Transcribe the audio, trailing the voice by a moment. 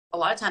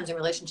lot of times in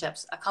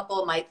relationships, a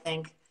couple might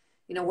think,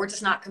 we're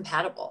just not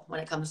compatible when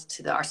it comes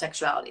to our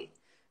sexuality,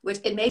 which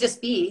it may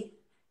just be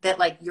that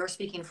like you're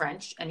speaking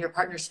French and your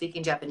partner's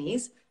speaking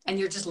Japanese and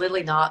you're just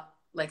literally not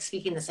like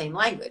speaking the same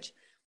language.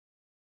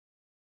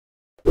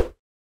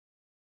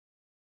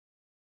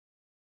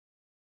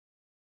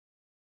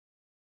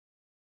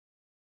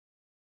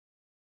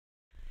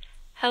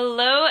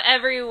 Hello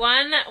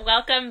everyone,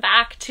 welcome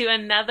back to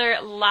another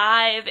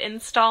live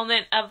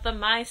installment of the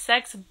My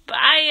Sex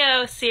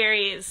Bio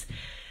series.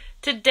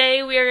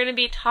 Today we are going to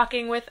be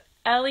talking with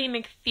Elle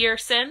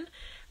McPherson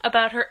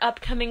about her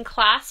upcoming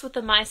class with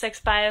the My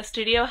Sex Bio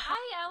studio.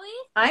 Hi Ellie.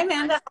 Hi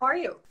Amanda, how are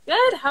you?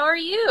 Good, how are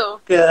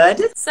you?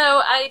 Good.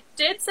 So I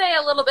did say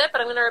a little bit,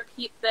 but I'm going to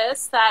repeat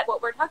this, that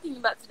what we're talking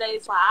about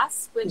today's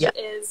class, which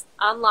is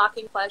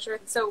unlocking pleasure.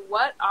 So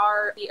what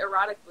are the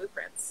erotic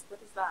blueprints?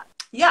 What is that?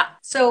 Yeah.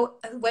 So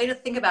a way to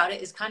think about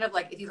it is kind of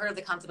like if you've heard of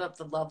the concept of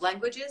the love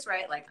languages,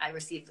 right? Like I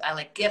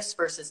like gifts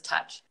versus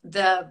touch.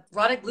 The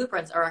erotic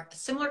blueprints are a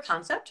similar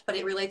concept, but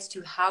it relates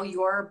to how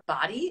your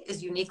body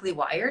is uniquely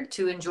wired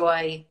to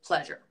enjoy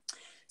pleasure.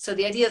 So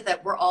the idea is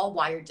that we're all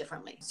wired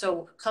differently.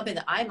 So something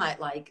that I might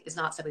like is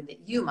not something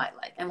that you might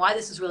like. And why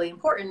this is really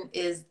important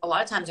is a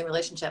lot of times in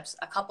relationships,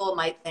 a couple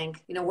might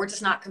think, we're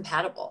just not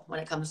compatible when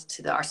it comes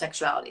to our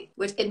sexuality,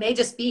 which it may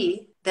just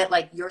be that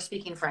like you're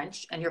speaking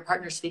French and your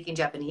partner's speaking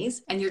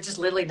Japanese and you're just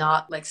literally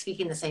not like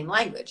speaking the same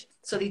language.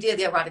 So the idea of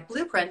the erotic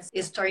blueprints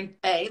is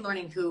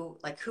learning who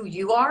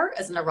you are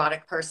as an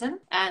erotic person.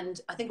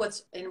 And I think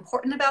what's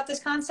important about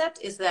this concept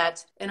is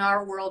that in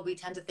our world, we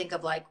tend to think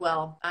of like,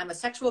 well, I'm a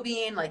sexual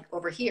being like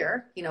over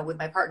here, with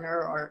my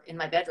partner or in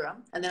my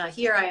bedroom. And then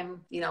here I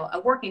am, a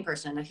working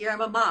person, and here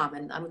I'm a mom,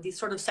 and I'm these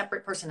sort of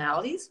separate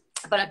personalities.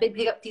 But a big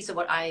piece of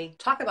what I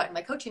talk about in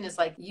my coaching is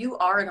like, you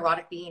are an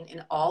erotic being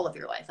in all of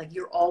your life. Like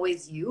you're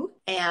always you.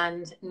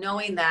 And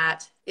knowing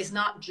that is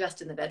not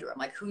just in the bedroom,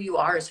 like who you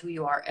are is who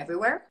you are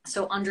everywhere.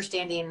 So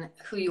understanding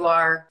who you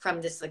are from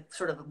this like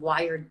sort of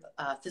wired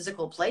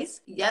physical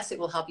place, yes, it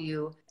will help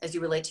you as you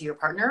relate to your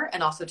partner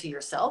and also to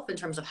yourself in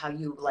terms of how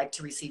you like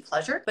to receive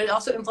pleasure, but it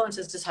also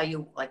influences just how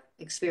you like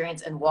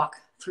experience and walk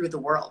through the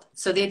world.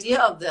 So the idea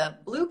of the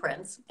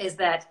blueprints is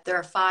that there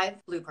are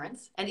 5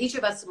 blueprints, and each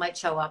of us might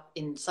show up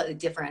in slightly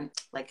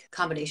different like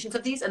combinations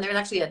of these. And there's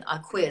actually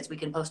a quiz we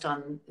can post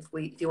on if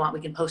you want.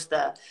 We can post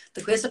the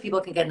quiz so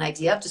people can get an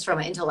idea of just from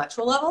an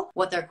intellectual level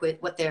what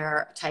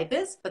their type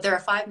is. But there are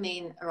 5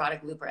 main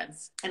erotic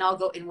blueprints, and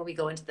when we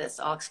go into this,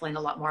 I'll explain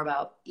a lot more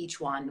about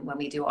each one when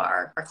we do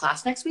our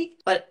class next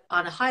week. But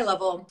on a high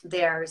level,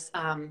 there's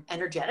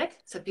energetic.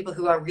 So people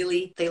who are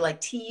really, they like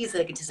tease, they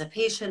like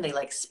anticipation, they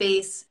like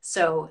space.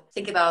 So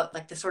think about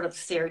like the sort of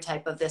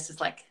stereotype of this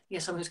is like,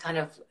 someone who's kind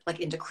of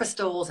like into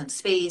crystals and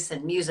space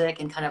and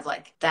music and kind of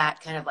like that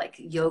kind of like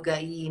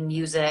yoga-y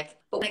music.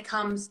 But when it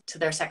comes to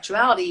their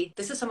sexuality,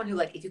 this is someone who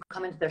like, if you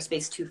come into their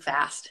space too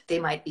fast, they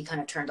might be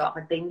kind of turned off.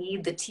 Like they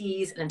need the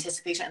tease and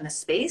anticipation and the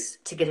space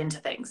to get into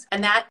things.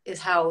 And that is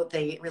how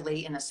they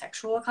relate in a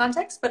sexual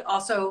context, but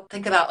also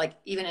think about like,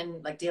 even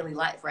in like daily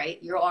life, right?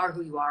 You are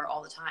who you are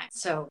all the time.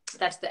 So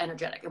that's the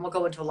energetic. And we'll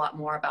go into a lot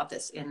more about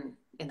this in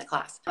the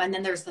class. And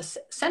then there's the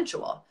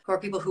sensual, who are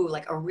people who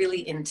like are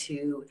really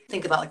into,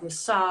 think about like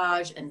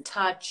massage and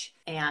touch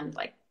and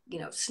like,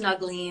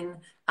 snuggling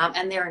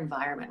and their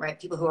environment, right?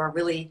 People who are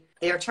really,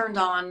 they are turned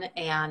on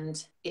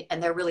and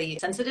they're really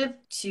sensitive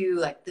to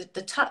like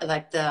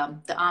the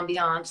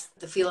ambiance,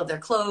 the feel of their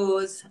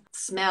clothes,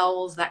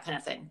 smells, that kind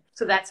of thing.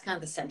 So that's kind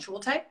of the sensual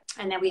type.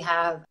 And then we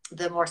have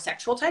the more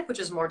sexual type, which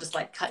is more just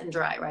like cut and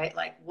dry, right?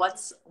 Like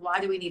why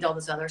do we need all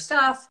this other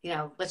stuff?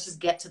 Let's just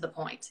get to the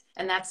point.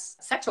 And that's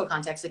sexual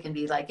context. It can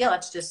be like,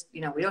 let's just,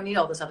 we don't need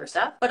all this other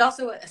stuff. But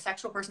also a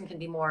sexual person can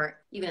be more,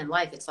 even in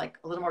life, it's like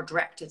a little more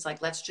direct. It's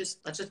like, let's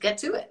just get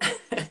to it.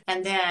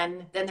 And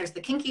then there's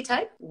the kinky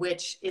type,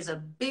 which is a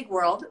big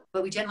world,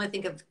 but we generally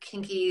think of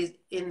kinky,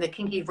 in the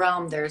kinky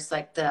realm, there's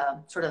like the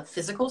sort of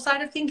physical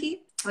side of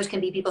kinky, which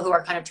can be people who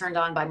are kind of turned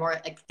on by more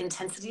like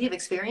intensity of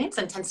experience,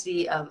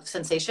 intensity of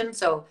sensation.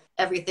 So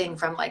everything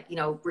from like,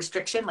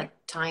 restriction, like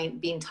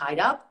being tied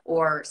up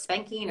or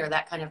spanking or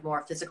that kind of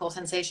more physical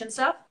sensation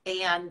stuff.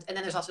 And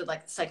then there's also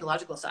like the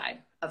psychological side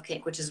of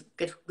kink, which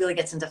really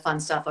gets into fun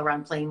stuff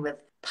around playing with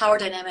power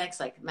dynamics,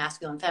 like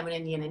masculine,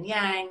 feminine, yin and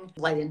yang,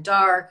 light and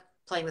dark,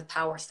 playing with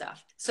power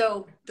stuff.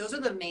 So those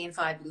are the main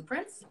 5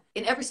 blueprints.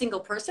 In every single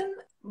person,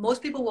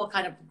 most people will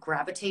kind of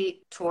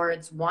gravitate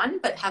towards one,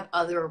 but have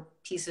other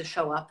pieces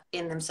show up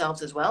in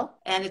themselves as well.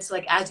 And it's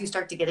like, as you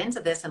start to get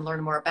into this and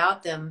learn more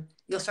about them,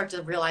 you'll start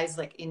to realize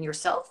like in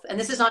yourself, and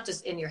this is not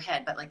just in your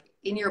head, but like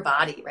in your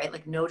body, right?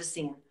 Like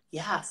noticing,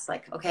 yes,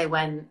 like, okay,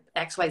 when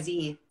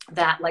XYZ,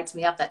 that lights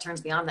me up, that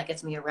turns me on, that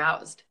gets me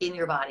aroused in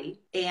your body.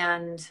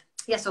 And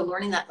yeah, so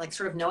learning that, like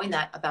sort of knowing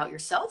that about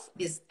yourself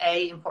is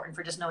important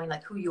for just knowing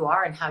like who you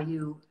are and how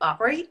you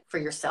operate for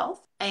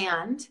yourself,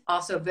 and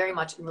also very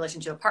much in relation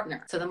to a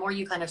partner. So the more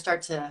you kind of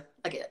start to,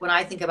 like when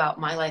I think about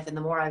my life and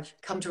the more I've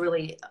come to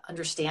really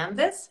understand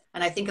this,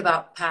 and I think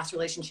about past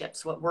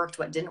relationships, what worked,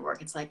 what didn't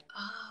work, it's like,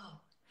 oh,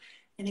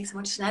 it makes so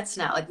much sense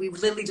now. Like we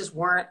literally just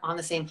weren't on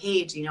the same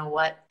page. You know,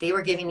 what they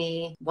were giving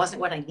me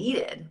wasn't what I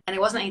needed. And it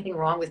wasn't anything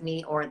wrong with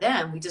me or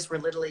them. We just were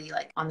literally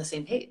like on the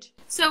same page.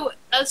 So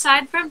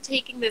aside from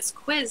taking this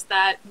quiz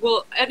that,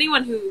 well,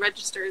 anyone who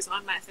registers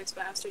on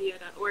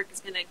mysexbiostudio.org is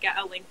going to get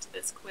a link to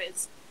this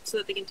quiz so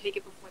that they can take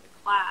it before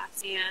the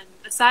class. And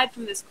aside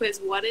from this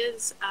quiz, what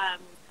is,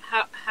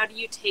 how do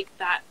you take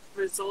that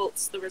the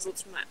results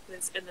from that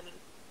quiz, and then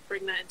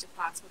bring that into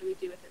class? What do we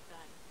do with it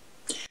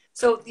then?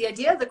 So the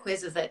idea of the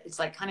quiz is that it's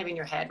like kind of in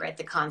your head, right?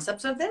 The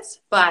concepts of this,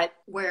 but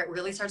where it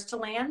really starts to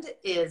land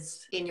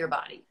is in your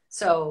body.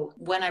 So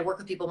when I work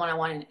with people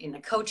one-on-one in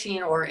a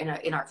coaching or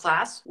in our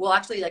class, we'll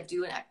actually like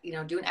do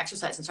an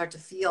exercise and start to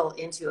feel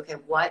into, okay,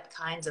 what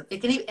kinds of,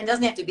 it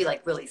doesn't have to be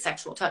like really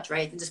sexual touch,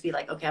 right? It can just be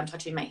like, okay, I'm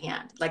touching my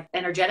hand. Like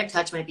energetic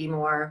touch might be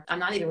more, I'm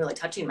not even really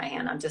touching my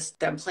hand.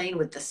 I'm playing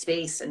with the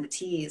space and the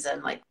tease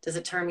and like, does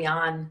it turn me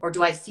on or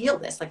do I feel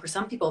this? Like for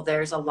some people,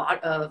 there's a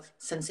lot of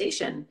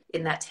sensation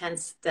in that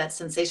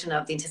sensation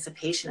of the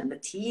anticipation and the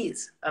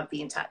tease of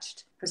being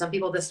touched. For some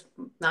people, this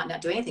not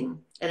doing anything.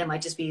 And it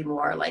might just be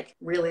more like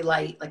really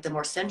light, like the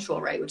more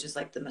sensual, right? Which is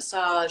like the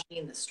massage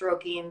and the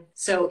stroking.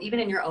 So even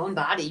in your own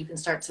body, you can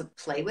start to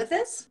play with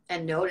this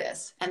and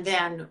notice. And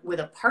then with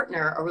a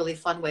partner, a really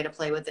fun way to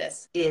play with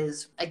this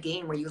is a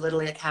game where you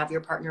literally like have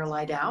your partner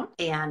lie down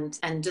and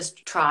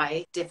just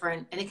try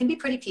different, and it can be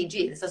pretty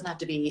PG. This doesn't have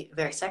to be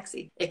very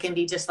sexy. It can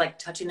be just like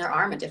touching their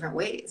arm in different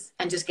ways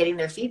and just getting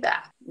their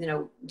feedback. You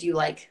know, do you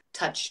like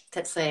touch,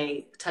 let's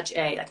say touch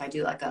A, like I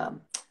do like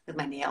with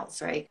my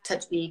nails, right?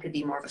 Touch B could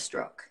be more of a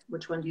stroke.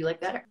 Which one do you like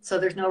better? So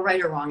there's no right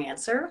or wrong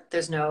answer.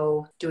 There's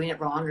no doing it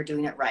wrong or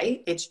doing it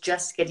right. It's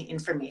just getting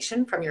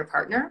information from your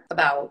partner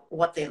about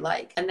what they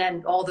like. And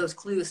then all those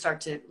clues start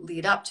to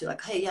lead up to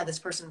like, hey, yeah, this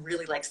person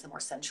really likes the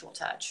more sensual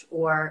touch,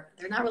 or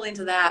they're not really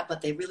into that,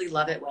 but they really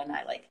love it when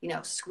I like,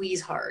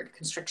 squeeze hard,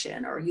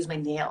 constriction, or use my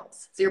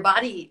nails. So your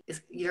body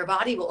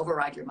will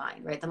override your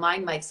mind, right? The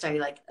mind might start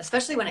like,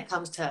 especially when it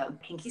comes to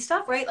kinky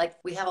stuff, right? Like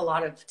we have a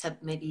lot of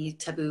maybe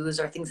taboos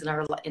or things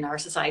in our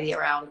society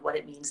around what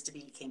it means to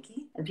be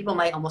kinky. And people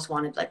might almost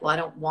want to like, well, I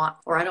don't want,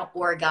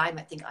 or a guy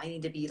might think I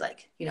need to be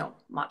like,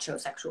 macho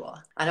sexual.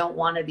 I don't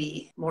want to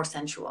be more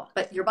sensual,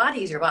 but your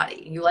body is your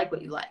body and you like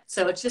what you like.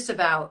 So it's just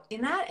about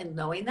in that and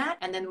knowing that.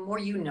 And then the more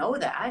you know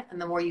that,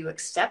 and the more you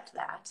accept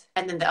that.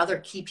 And then the other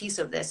key piece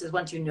of this is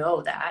once you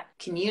know that,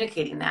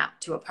 communicating that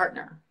to a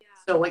partner.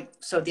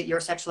 So that your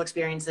sexual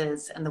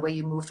experiences and the way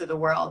you move through the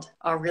world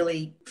are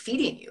really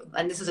feeding you.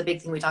 And this is a big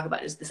thing we talk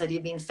about, is this idea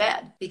of being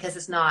fed, because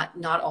it's not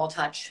all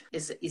touch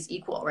is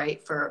equal,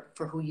 right? For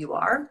who you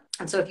are.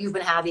 And so if you've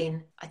been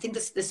having, I think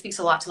this speaks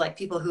a lot to like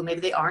people who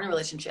maybe they are in a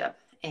relationship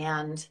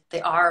and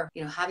they are,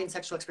 having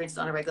sexual experiences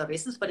on a regular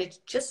basis, but it's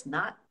just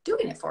not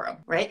doing it for them,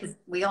 right? Because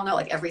we all know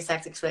like every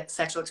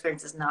sexual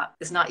experience is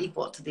not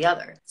equal to the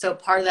other. So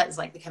part of that is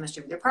like the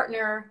chemistry with your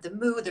partner, the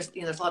mood. There's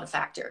a lot of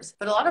factors,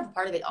 but a lot of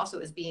part of it also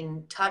is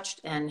being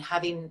touched and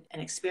having an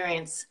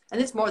experience.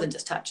 And it's more than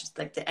just touch. It's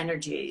like the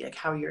energy, like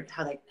how you're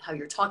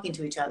talking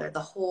to each other, the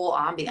whole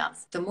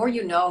ambiance. The more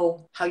you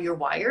know how you're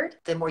wired,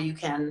 the more you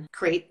can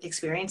create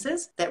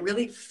experiences that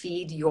really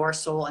feed your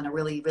soul in a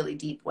really, really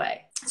deep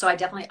way. So I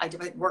definitely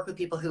work with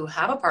people who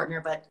have a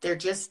partner, but they're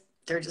just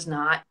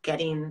not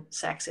getting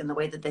sex in the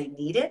way that they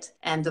need it.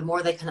 And the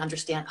more they can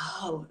understand,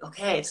 oh,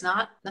 okay,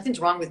 nothing's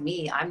wrong with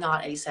me. I'm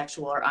not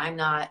asexual or I'm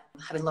not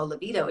having low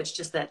libido. It's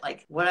just that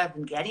like what I've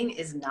been getting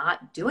is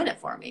not doing it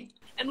for me.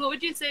 And what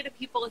would you say to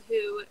people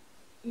who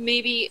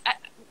maybe,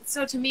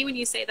 so to me, when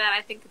you say that,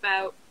 I think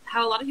about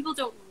how a lot of people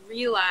don't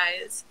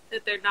realize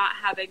that they're not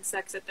having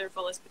sex at their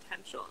fullest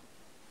potential.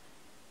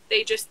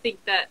 They just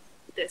think that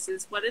this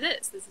is what it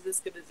is. This is as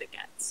good as it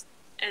gets.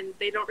 And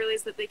they don't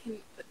realize that they can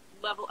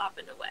level up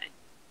in a way.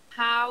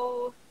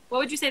 What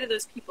would you say to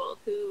those people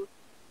who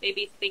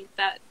maybe think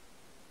that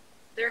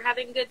they're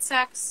having good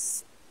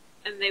sex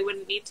and they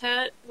wouldn't need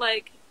to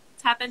like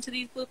tap into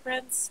these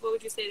blueprints? What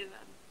would you say to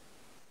them?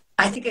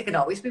 I think it can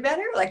always be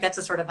better. Like that's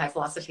a sort of my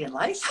philosophy in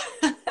life.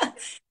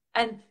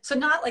 And so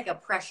not like a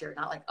pressure,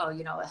 not like, oh,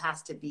 it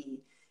has to be,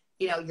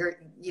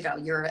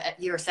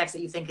 your sex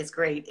that you think is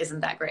great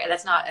isn't that great.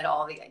 That's not at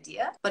all the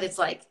idea. But it's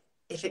like,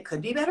 if it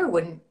could be better,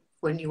 wouldn't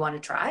you want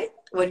to try?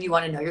 Wouldn't you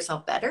want to know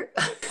yourself better?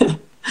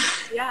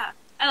 Yeah,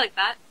 I like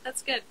that.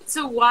 That's good.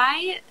 So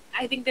I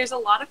think there's a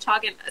lot of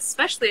talk, and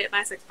especially at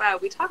My Sex Bio,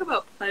 we talk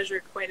about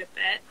pleasure quite a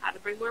bit, how to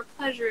bring more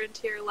pleasure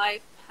into your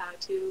life, how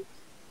to,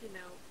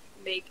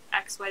 make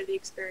XYZ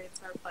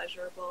experience more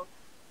pleasurable.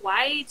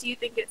 Why do you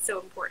think it's so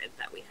important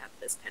that we have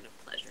this kind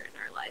of pleasure in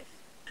our life?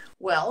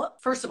 Well,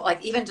 first of all,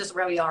 like even just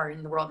where we are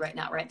in the world right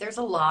now, right? There's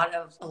a lot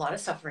of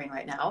suffering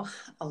right now,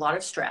 a lot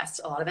of stress,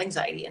 a lot of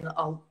anxiety, and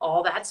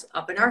all that's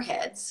up in our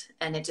heads.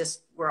 And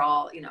we're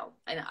all,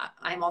 and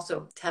I'm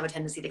also have a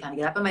tendency to kind of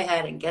get up in my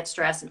head and get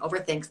stressed and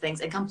overthink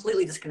things and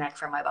completely disconnect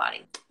from my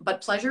body.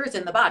 But pleasure is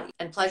in the body,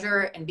 and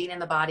pleasure and being in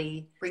the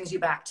body brings you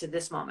back to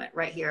this moment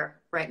right here,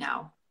 right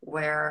now,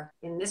 where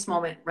in this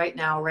moment right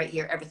now, right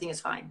here, everything is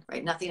fine,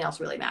 right? Nothing else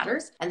really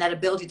matters. And that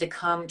ability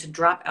to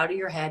drop out of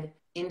your head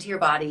into your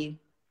body,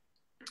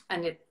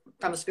 and it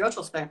from a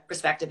spiritual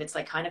perspective, it's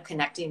like kind of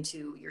connecting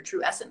to your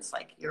true essence,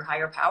 like your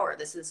higher power.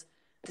 This is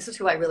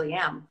who I really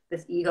am.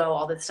 This ego,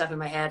 all this stuff in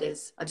my head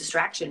is a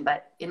distraction,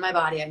 but in my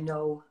body, I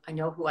know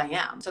who I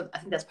am. So I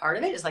think that's part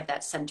of it, is like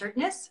that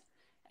centeredness,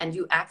 and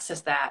you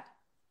access that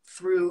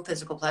through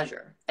physical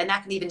pleasure. And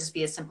that can even just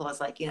be as simple as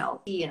like,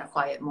 tea in a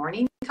quiet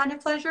morning kind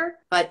of pleasure.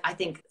 But I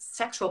think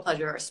sexual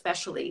pleasure,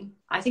 especially,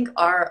 I think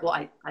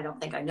I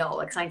don't think I know,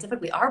 like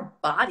scientifically, our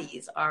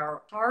bodies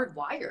are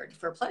hardwired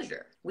for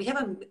pleasure. We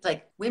have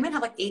women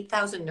have like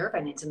 8,000 nerve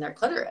endings in their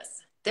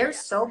clitoris. There's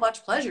so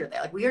much pleasure there.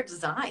 Like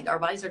our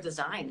bodies are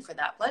designed for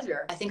that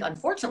pleasure. I think,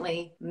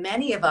 unfortunately,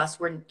 many of us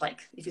were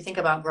like, if you think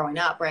about growing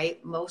up,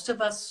 right? Most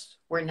of us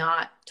were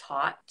not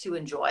taught to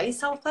enjoy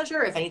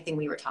self-pleasure. If anything,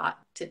 we were taught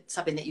to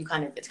something that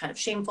it's kind of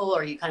shameful,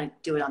 or you kind of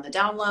do it on the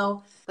down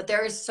low. But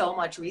there is so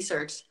much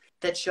research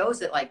that shows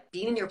that like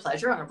being in your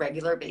pleasure on a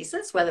regular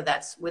basis, whether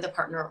that's with a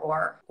partner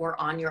or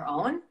on your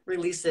own,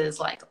 releases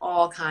like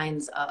all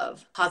kinds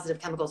of positive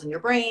chemicals in your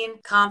brain,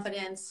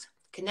 confidence,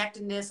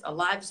 connectedness,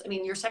 alive. I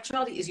mean, your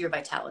sexuality is your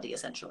vitality,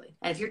 essentially.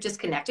 And if you're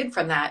disconnected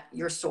from that,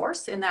 your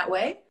source in that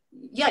way,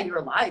 yeah, you're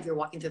alive, you're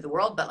walking through the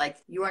world, but like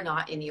you are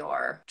not in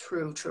your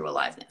true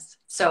aliveness.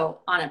 So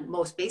on a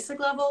most basic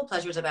level,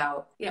 pleasure is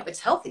about, it's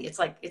healthy. It's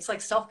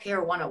like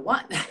self-care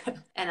 101.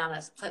 And on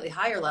a slightly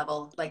higher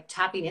level, like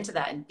tapping into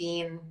that and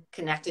being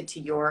connected to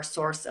your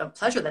source of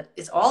pleasure that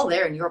is all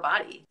there in your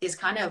body is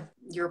kind of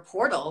your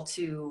portal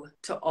to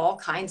all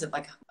kinds of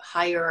like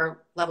higher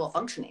level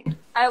functioning.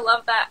 I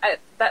love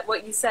that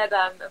what you said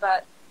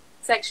about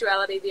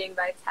sexuality being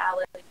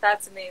vitality.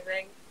 That's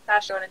amazing.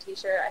 That should go on a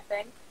t-shirt, I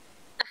think.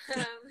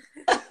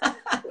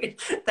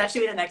 That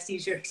should be the next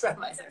t-shirt from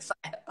my sex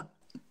bio.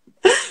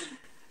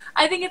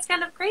 I think it's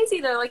kind of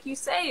crazy though, like you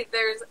say,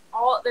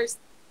 there's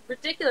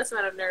ridiculous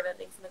amount of nerve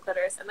endings in the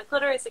clitoris, and the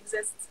clitoris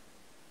exists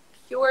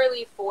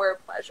purely for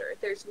pleasure.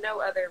 There's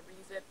no other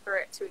reason for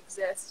it to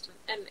exist,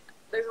 and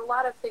there's a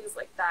lot of things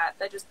like that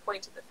just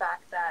point to the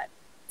fact that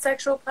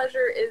sexual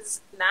pleasure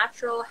is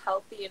natural,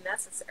 healthy, and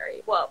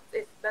necessary. Well,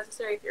 if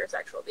necessary if you're a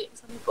sexual being.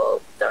 Some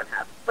people don't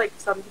have, like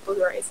some people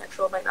who are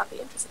asexual might not be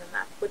interested in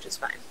that, which is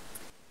fine.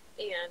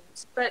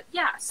 But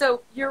yeah,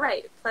 so you're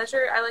right.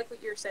 Pleasure, I like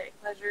what you're saying.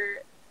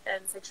 Pleasure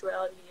and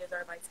sexuality is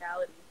our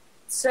vitality.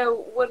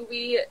 So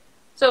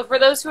for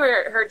those who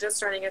are just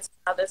joining us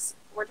now,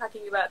 we're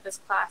talking about this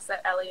class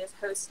that Ellie is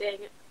hosting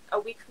a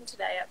week from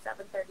today at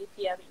 7:30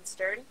 p.m.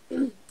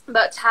 Eastern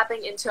about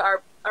tapping into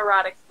our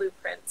erotic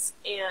blueprints.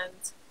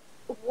 And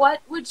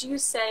what would you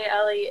say,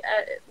 Ellie,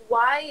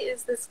 why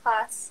is this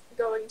class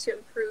going to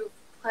improve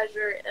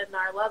pleasure in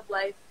our love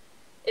life?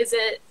 Is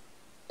it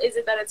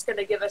that it's going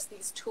to give us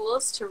these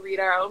tools to read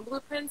our own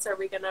blueprints? Are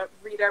we going to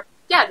do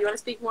you want to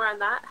speak more on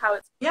that?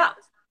 Yeah.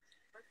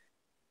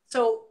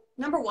 So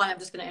number one, I'm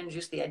just going to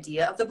introduce the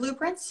idea of the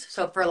blueprints.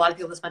 So for a lot of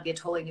people, this might be a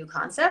totally new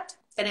concept.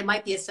 And it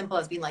might be as simple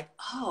as being like,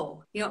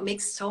 oh, it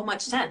makes so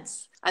much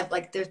sense. I've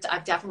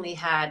definitely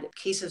had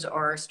cases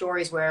or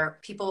stories where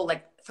people,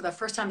 like, for the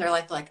first time in their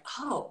life, like,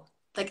 oh,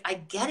 like, I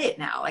get it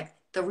now. Like,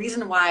 the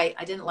reason why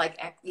I didn't like,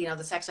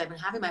 the sex I've been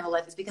having my whole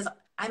life is because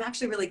I'm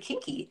actually really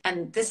kinky.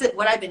 And this is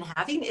what I've been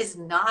having is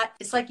not,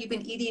 it's like you've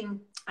been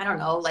eating, I don't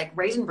know, like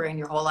Raisin Bran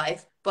your whole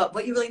life, but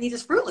what you really need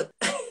is Fruit Loops.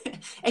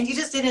 And you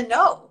just didn't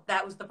know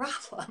that was the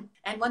problem.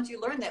 And once you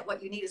learn that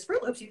what you need is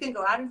Fruit Loops, you can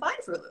go out and find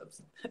Fruit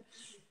Loops.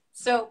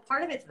 So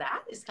part of it's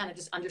that is kind of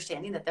just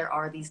understanding that there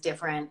are these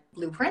different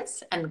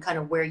blueprints and kind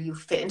of where you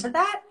fit into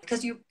that.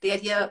 Because the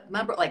idea,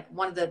 remember, like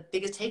one of the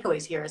biggest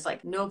takeaways here is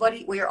like no one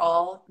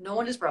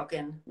is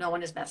broken, no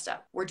one is messed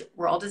up.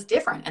 We're all just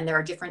different, and there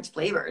are different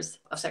flavors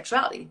of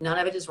sexuality. None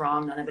of it is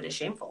wrong, none of it is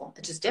shameful.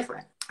 It's just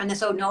different. And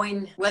so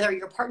knowing whether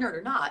you're partnered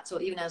or not, so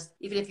even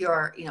if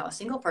you're, a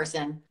single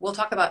person, we'll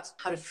talk about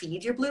how to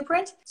feed your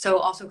blueprint. So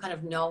also kind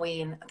of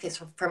knowing, okay,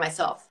 so for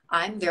myself,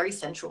 I'm very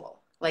sensual.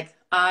 Like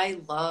I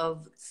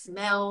love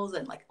smells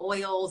and like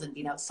oils and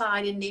being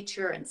outside in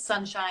nature and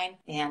sunshine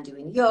and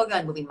doing yoga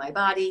and moving my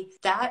body.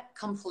 That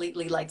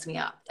completely lights me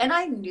up. And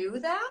I knew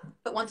that,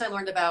 but once I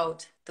learned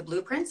about the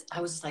blueprints,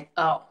 I was just like,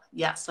 oh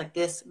yes, like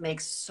this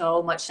makes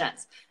so much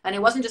sense. And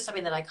it wasn't just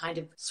something that I kind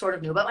of sort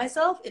of knew about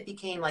myself. It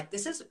became like,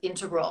 this is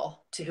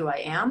integral to who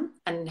I am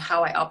and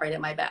how I operate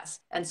at my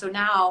best. And so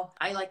now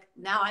I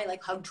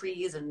like hug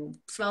trees and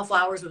smell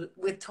flowers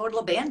with total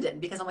abandon,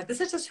 because I'm like,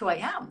 this is just who I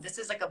am. This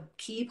is like a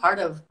key part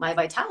of my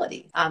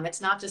vitality.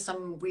 It's not just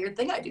some weird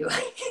thing I do.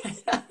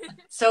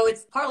 So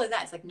it's partly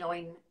that. It's like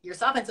knowing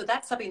yourself. And so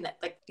that's something that,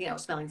 like,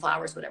 smelling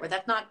flowers, whatever,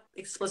 that's not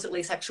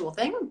explicitly a sexual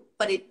thing,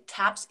 but it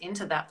taps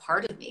into that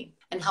part of me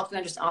and helps me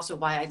understand also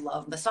why I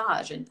love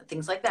massage and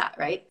things like that,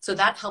 right? So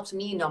that helps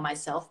me know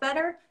myself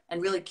better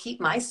and really keep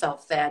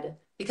myself fed,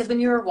 Because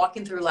when you're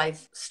walking through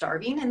life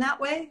starving in that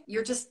way,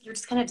 you're just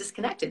kind of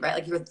disconnected, right?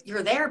 Like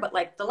you're there, but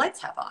like the lights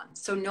have on.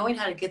 So knowing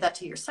how to give that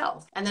to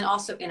yourself. And then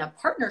also in a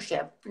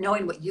partnership,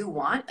 knowing what you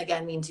want,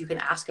 again, means you can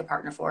ask a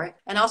partner for it.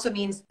 And also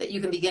means that you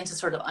can begin to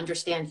sort of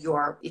understand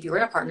if you're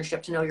in a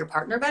partnership, to know your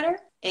partner better.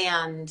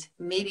 And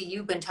maybe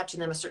you've been touching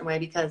them a certain way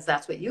because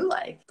that's what you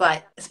like.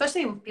 But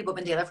especially when people have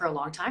been together for a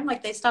long time,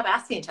 like they stop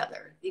asking each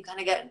other. You kind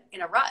of get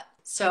in a rut.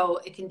 So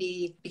it can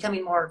be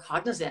becoming more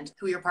cognizant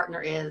who your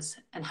partner is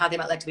and how they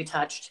might like to be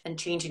touched, and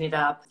changing it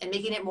up and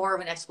making it more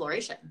of an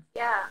exploration.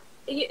 Yeah.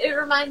 It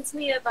reminds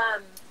me of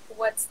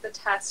what's the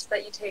test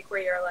that you take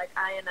where you're like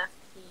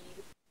INFP?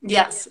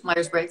 Yes,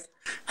 Myers-Briggs.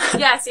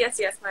 yes,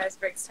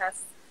 Myers-Briggs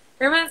test.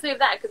 It reminds me of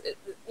that because,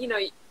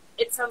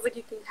 it sounds like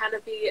you can kind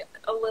of be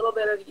a little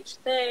bit of each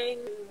thing,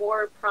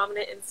 more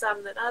prominent in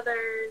some than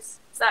others.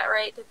 Is that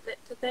right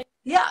to think?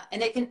 Yeah,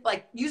 and it can,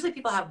 like, usually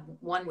people have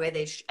one way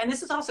and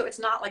this is also, it's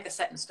not like a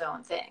set in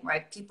stone thing,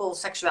 right? People's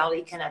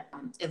sexuality can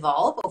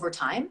evolve over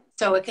time.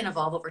 So it can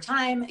evolve over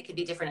time. It can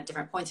be different at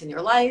different points in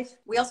your life.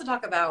 We also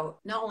talk about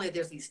not only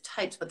there's these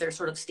types, but there's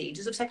sort of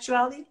stages of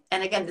sexuality.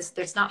 And again,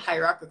 there's not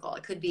hierarchical.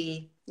 It could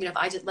be,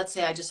 if let's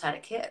say I just had a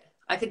kid.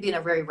 I could be in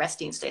a very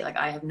resting state. Like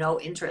I have no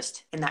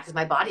interest in that because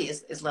my body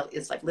is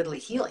like literally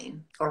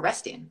healing or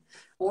resting.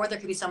 Or there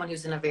could be someone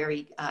who's in a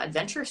very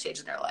adventurous stage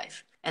in their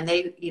life. And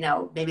they,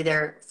 maybe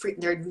they're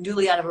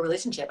newly out of a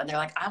relationship and they're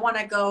like, I want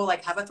to go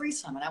like have a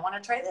threesome and I want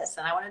to try this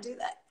and I want to do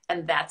that.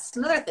 And that's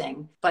another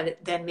thing. But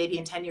then maybe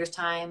in 10 years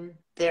time,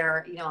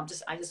 I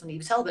just want to be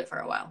celibate for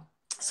a while.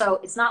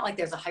 So it's not like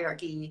there's a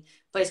hierarchy,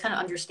 but it's kind of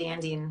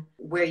understanding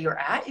where you're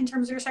at in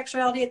terms of your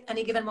sexuality at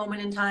any given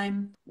moment in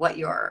time, what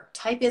your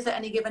type is at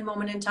any given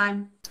moment in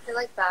time. I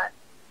like that.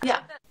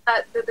 Yeah.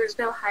 That there's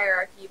no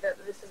hierarchy,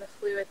 that this is a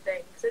fluid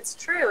thing. Because it's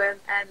true,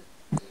 and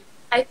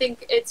I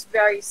think it's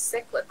very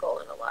cyclical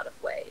in a lot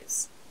of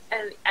ways.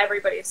 And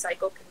everybody's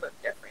cycle can look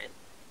different.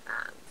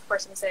 Of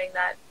course, I'm saying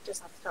that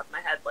just off the top of my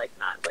head, like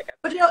not like.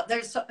 But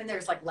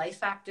there's like life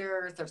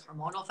factors, there's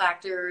hormonal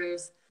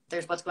factors.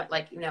 There's what's going,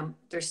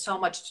 there's so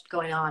much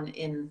going on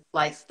in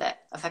life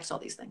that affects all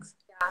these things.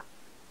 Yeah.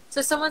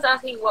 So someone's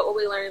asking, what will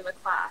we learn in the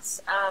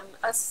class?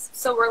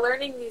 So we're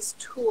learning these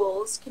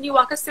tools. Can you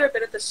walk us through a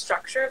bit of the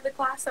structure of the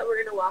class that we're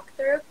going to walk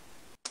through?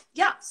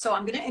 Yeah. So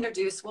I'm going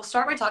to we'll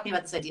start by talking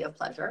about this idea of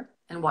pleasure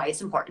and why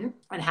it's important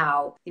and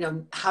how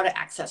to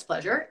access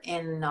pleasure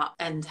and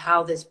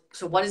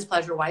so what is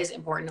pleasure? Why is it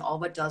important? All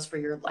what it does for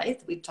your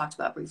life. We talked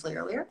about briefly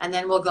earlier. And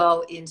then we'll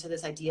go into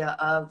this idea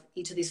of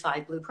each of these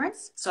 5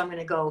 blueprints. So I'm going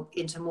to go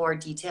into more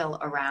detail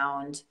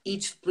around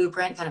each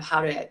blueprint, kind of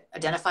how to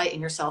identify it in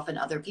yourself and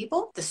other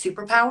people, the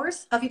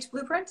superpowers of each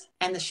blueprint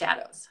and the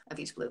shadows of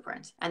each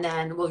blueprint. And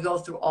then we'll go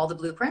through all the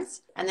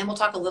blueprints. And then we'll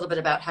talk a little bit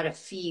about how to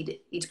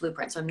feed each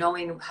blueprint. So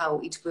knowing how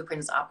each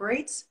blueprint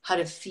operates, how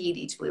to feed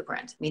each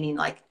blueprint, meaning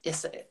like,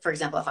 for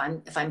example,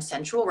 if I'm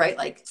sensual, right?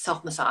 Like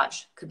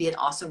self-massage could be an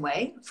awesome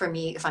way for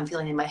me if I'm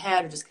feeling in my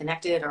head or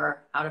disconnected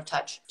or out of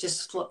touch.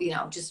 Just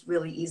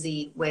really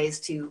easy ways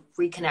to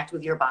reconnect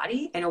with your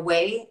body in a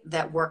way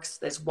that works,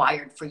 that's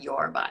wired for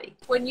your body.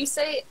 When you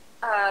say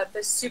the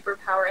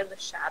superpower and the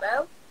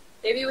shadow,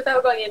 maybe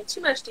without going into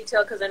too much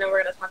detail, because I know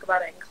we're going to talk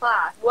about it in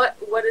class, what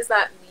does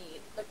that mean?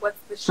 Like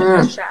what's the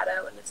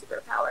shadow and the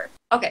superpower?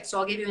 Okay, so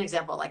I'll give you an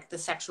example, like the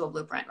sexual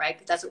blueprint,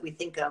 right? That's what we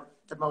think of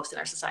the most in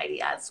our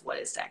society as what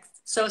is sex.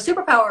 So a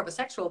superpower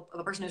of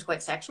a person who's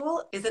quite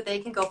sexual is that they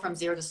can go from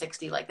 0 to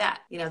 60 like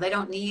that. They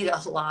don't need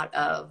a lot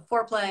of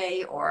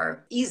foreplay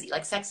or easy,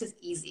 like sex is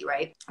easy,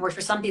 right? Whereas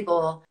for some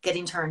people,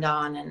 getting turned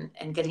on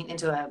and getting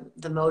into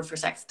the mode for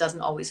sex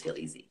doesn't always feel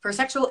easy. For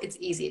sexual, it's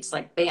easy. It's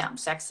like, bam,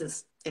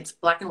 it's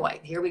black and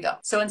white. Here we go.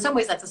 So in some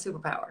ways that's a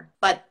superpower,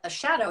 but a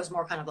shadow is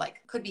more kind of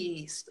like, could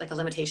be like a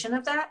limitation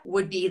of that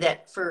would be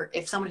that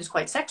if someone who's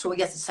quite sexual,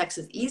 yes, sex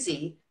is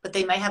easy, but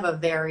they may have a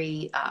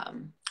very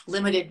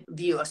limited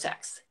view of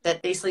sex,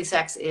 that basically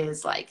sex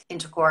is like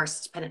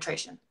intercourse,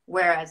 penetration.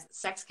 Whereas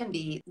sex can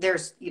be,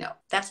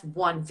 that's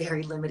one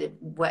very limited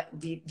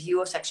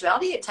view of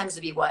sexuality. It tends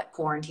to be what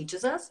porn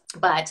teaches us,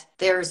 but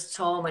there's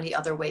so many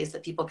other ways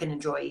that people can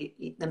enjoy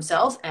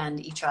themselves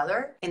and each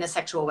other in a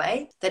sexual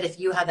way, that if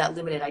you have that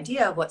limited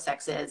idea of what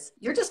sex is,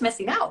 you're just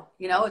missing out.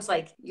 It's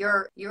like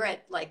you're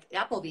at like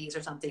Applebee's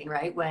or something,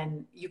 right?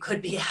 When you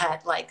could be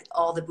at like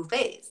all the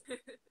buffets.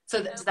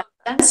 So does that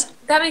make sense?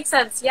 That makes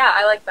sense. Yeah,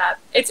 I like that.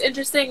 It's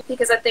interesting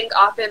because I think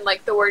often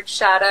like the word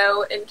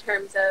shadow in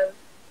terms of,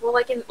 well,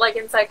 like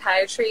in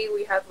psychiatry,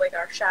 we have like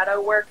our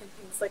shadow work and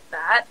things like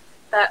that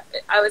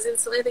I was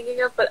instantly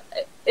thinking of, but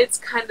it's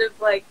kind of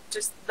like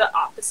just the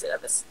opposite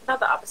of this, not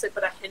the opposite,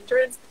 but a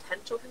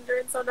potential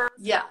hindrance on us.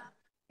 Yeah.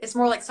 It's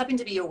more like something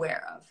to be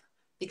aware of,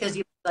 because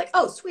you're like,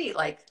 oh, sweet,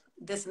 like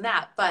this and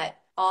that, but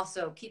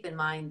also keep in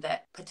mind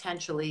that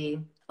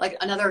potentially, like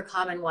another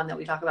common one that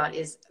we talk about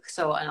is,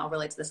 and I'll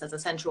relate to this as a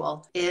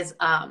sensual, is,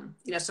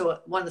 so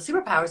one of the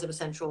superpowers of a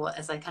sensual,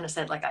 as I kind of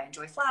said, like I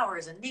enjoy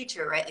flowers and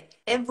nature, right? Like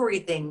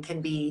everything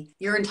can be,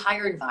 your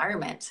entire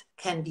environment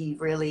can be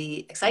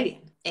really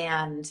exciting.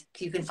 And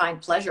you can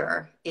find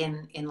pleasure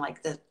in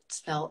like the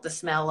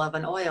smell of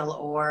an oil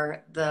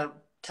or the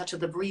touch of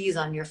the breeze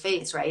on your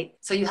face, right?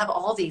 So you have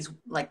all these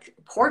like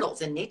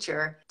portals in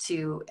nature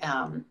to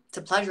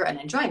pleasure and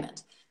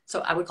enjoyment.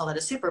 So I would call that a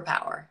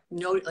superpower,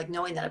 like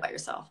knowing that about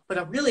yourself. But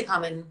a really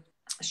common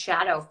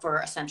shadow for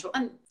essential,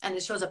 and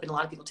it shows up in a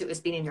lot of people too, is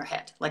being in your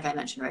head, like I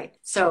mentioned, right?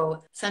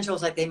 So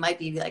essentials, like they might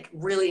be like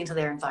really into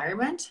their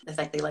environment. It's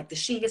like they like the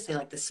sheets, they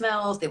like the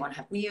smells, they want to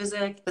have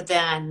music. But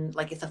then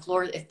like if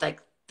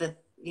like the,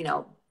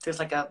 there's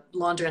like a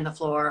laundry on the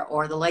floor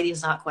or the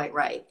lighting's not quite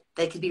right,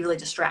 they could be really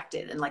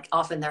distracted and like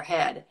off in their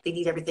head. They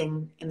need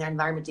everything in their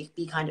environment to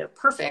be kind of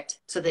perfect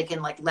so they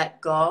can like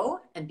let go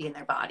and be in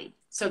their body.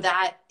 So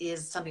that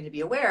is something to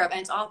be aware of.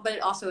 And but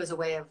it also is a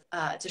way of,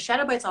 it's a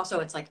shadow, but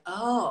it's like,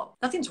 oh,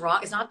 nothing's wrong.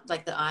 It's not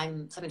like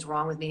something's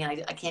wrong with me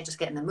and I can't just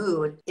get in the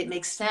mood. It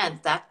makes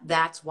sense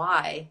that's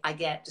why I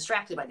get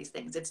distracted by these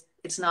things.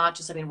 It's not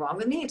just something wrong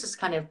with me. It's just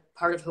kind of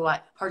part of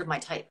my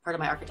type, part of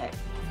my archetype.